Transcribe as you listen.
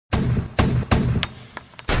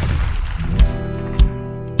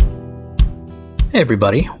Hey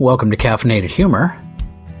everybody, welcome to Caffeinated Humor.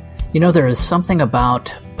 You know, there is something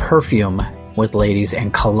about perfume with ladies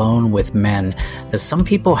and cologne with men that some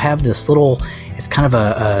people have this little, it's kind of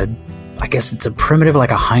I guess it's a primitive,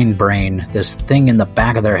 like a hindbrain, this thing in the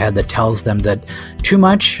back of their head that tells them that too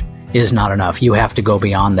much is not enough. You have to go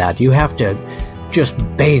beyond that. You have to just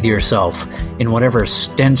bathe yourself in whatever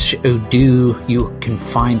stench eau doux you can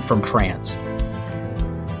find from France.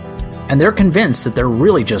 And they're convinced that they're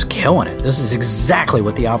really just killing it. This is exactly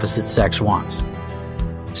what the opposite sex wants.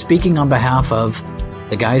 Speaking on behalf of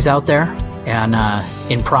the guys out there, and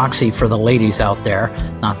in proxy for the ladies out there,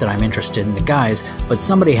 not that I'm interested in the guys, but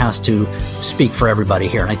somebody has to speak for everybody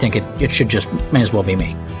here, and I think it should just, may as well be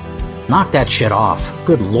me. Knock that shit off.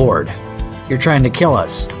 Good Lord. You're trying to kill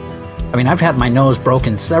us. I mean, I've had my nose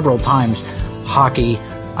broken several times. Hockey,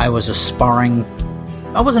 I wasn't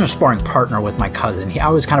a sparring partner with my cousin. I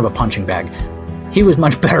was kind of a punching bag. He was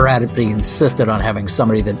much better at it, but he insisted on having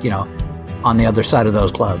somebody that, on the other side of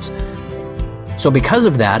those gloves. So because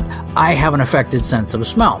of that, I have an affected sense of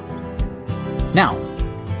smell. Now,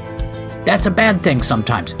 that's a bad thing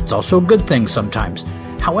sometimes. It's also a good thing sometimes.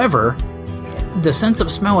 However, the sense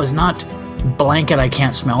of smell is not blanket, I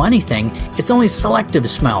can't smell anything. It's only selective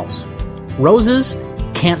smells. Roses,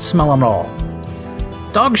 can't smell them at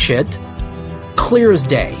all. Dog shit, clear as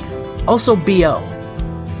day. Also BO.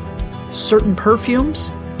 Certain perfumes,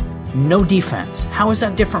 no defense. How is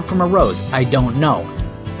that different from a rose? I don't know.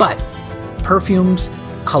 But perfumes,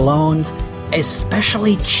 colognes,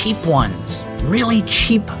 especially cheap ones, really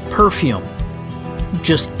cheap perfume,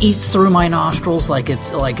 just eats through my nostrils like it's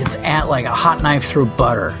a hot knife through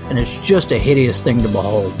butter, and it's just a hideous thing to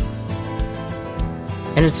behold.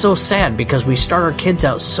 And it's so sad because we start our kids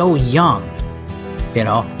out so young.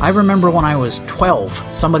 I remember when I was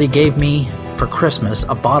 12, somebody gave me for Christmas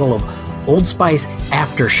a bottle of Old Spice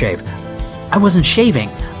aftershave. I wasn't shaving,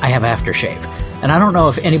 I have aftershave. And I don't know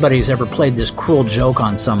if anybody's ever played this cruel joke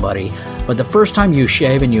on somebody, but the first time you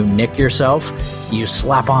shave and you nick yourself, you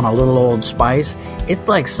slap on a little Old Spice, it's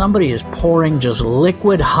like somebody is pouring just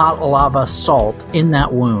liquid hot lava salt in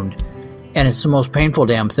that wound. And it's the most painful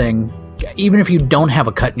damn thing. Even if you don't have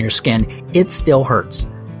a cut in your skin, it still hurts.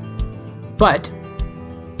 But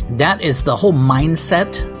that is the whole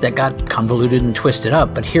mindset that got convoluted and twisted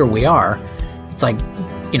up, but here we are. It's like,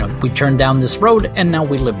 we turned down this road and now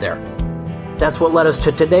we live there. That's what led us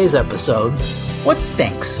to today's episode, What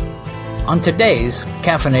Stinks? On today's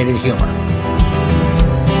Caffeinated Humor.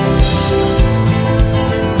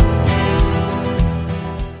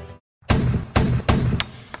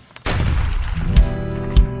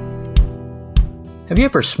 Have you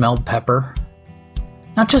ever smelled pepper?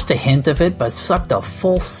 Not just a hint of it, but sucked a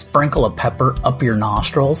full sprinkle of pepper up your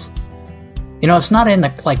nostrils? It's not in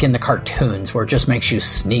the cartoons where it just makes you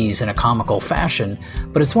sneeze in a comical fashion,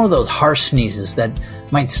 but it's one of those harsh sneezes that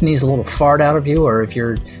might sneeze a little fart out of you, or if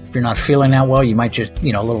you're not feeling that well, you might just,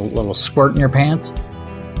 a little squirt in your pants.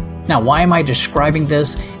 Now, why am I describing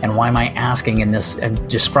this, and why am I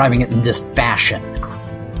describing it in this fashion?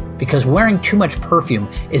 Because wearing too much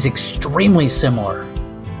perfume is extremely similar,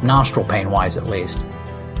 nostril pain-wise at least.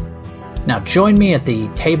 Now, join me at the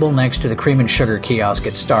table next to the cream and sugar kiosk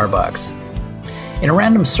at Starbucks. In a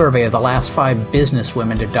random survey of the last 5 business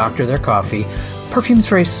women to doctor their coffee, perfume's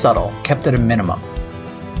very subtle, kept at a minimum.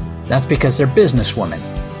 That's because they're businesswomen.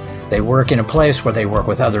 They work in a place where they work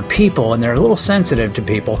with other people, and they're a little sensitive to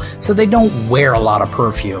people, so they don't wear a lot of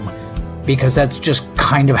perfume, because that's just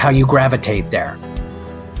kind of how you gravitate there.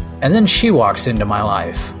 And then she walks into my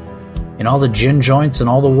life. In all the gin joints in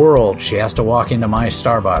all the world, she has to walk into my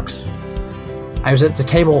Starbucks. I was at the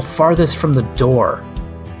table farthest from the door.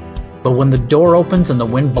 But when the door opens and the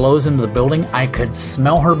wind blows into the building, I could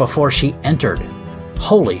smell her before she entered.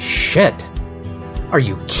 Holy shit. Are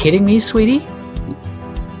you kidding me, sweetie?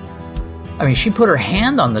 I mean, she put her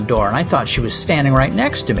hand on the door and I thought she was standing right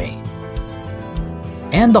next to me.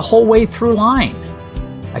 And the whole way through line.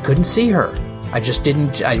 I couldn't see her. I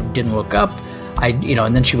didn't look up.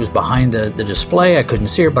 And then she was behind the display. I couldn't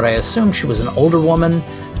see her, but I assumed she was an older woman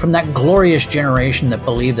from that glorious generation that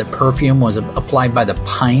believed that perfume was applied by the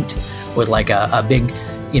pint with like a big,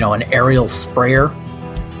 an aerial sprayer.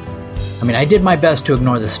 I mean, I did my best to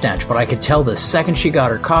ignore the stench, but I could tell the second she got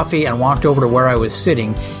her coffee and walked over to where I was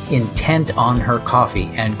sitting, intent on her coffee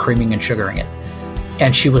and creaming and sugaring it.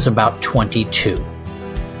 And she was about 22.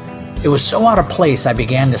 It was so out of place, I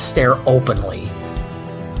began to stare openly.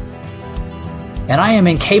 And I am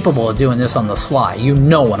incapable of doing this on the sly. You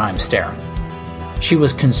know when I'm staring. She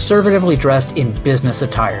was conservatively dressed in business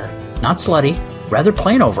attire. Not slutty, rather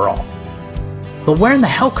plain overall. But where in the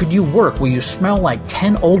hell could you work where you smell like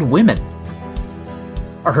 10 old women?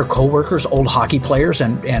 Are her coworkers old hockey players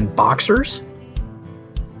and boxers?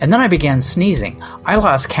 And then I began sneezing. I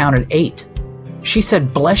lost count at 8. She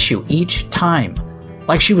said bless you each time,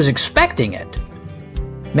 like she was expecting it.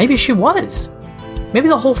 Maybe she was. Maybe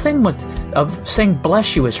the whole thing of saying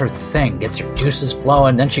bless you is her thing. Gets her juices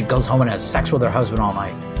flowing, then she goes home and has sex with her husband all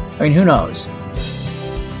night. I mean, who knows?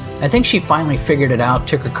 I think she finally figured it out,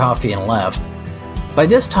 took her coffee and left. By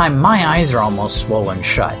this time, my eyes are almost swollen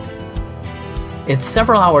shut. It's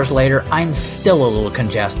several hours later, I'm still a little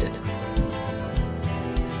congested.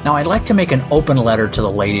 Now, I'd like to make an open letter to the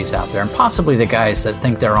ladies out there, and possibly the guys that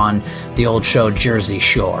think they're on the old show Jersey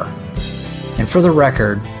Shore. And for the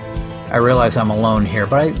record, I realize I'm alone here,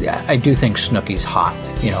 but I do think Snooki's hot,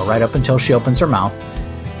 right up until she opens her mouth.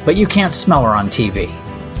 But you can't smell her on TV.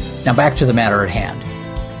 Now, back to the matter at hand.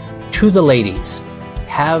 To the ladies,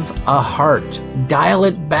 have a heart. Dial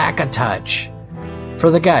it back a touch. For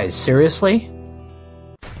the guys, seriously?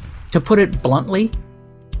 To put it bluntly,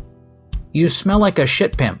 you smell like a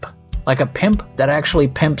shit pimp. Like a pimp that actually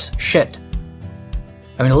pimps shit.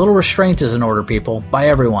 I mean, a little restraint is in order, people, by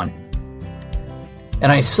everyone.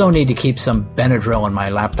 And I so need to keep some Benadryl in my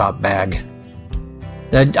laptop bag.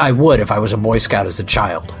 That I would if I was a Boy Scout as a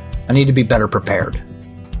child. I need to be better prepared.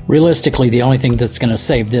 Realistically, the only thing that's going to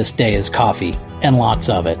save this day is coffee, and lots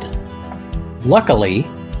of it. Luckily,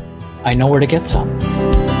 I know where to get some.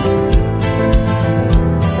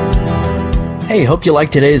 Hey, hope you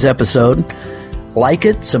liked today's episode. Like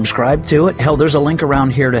it, subscribe to it. Hell, there's a link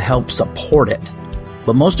around here to help support it.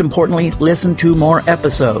 But most importantly, listen to more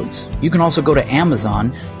episodes. You can also go to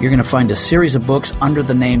Amazon. You're going to find a series of books under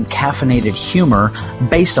the name Caffeinated Humor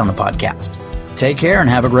based on the podcast. Take care and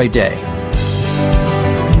have a great day.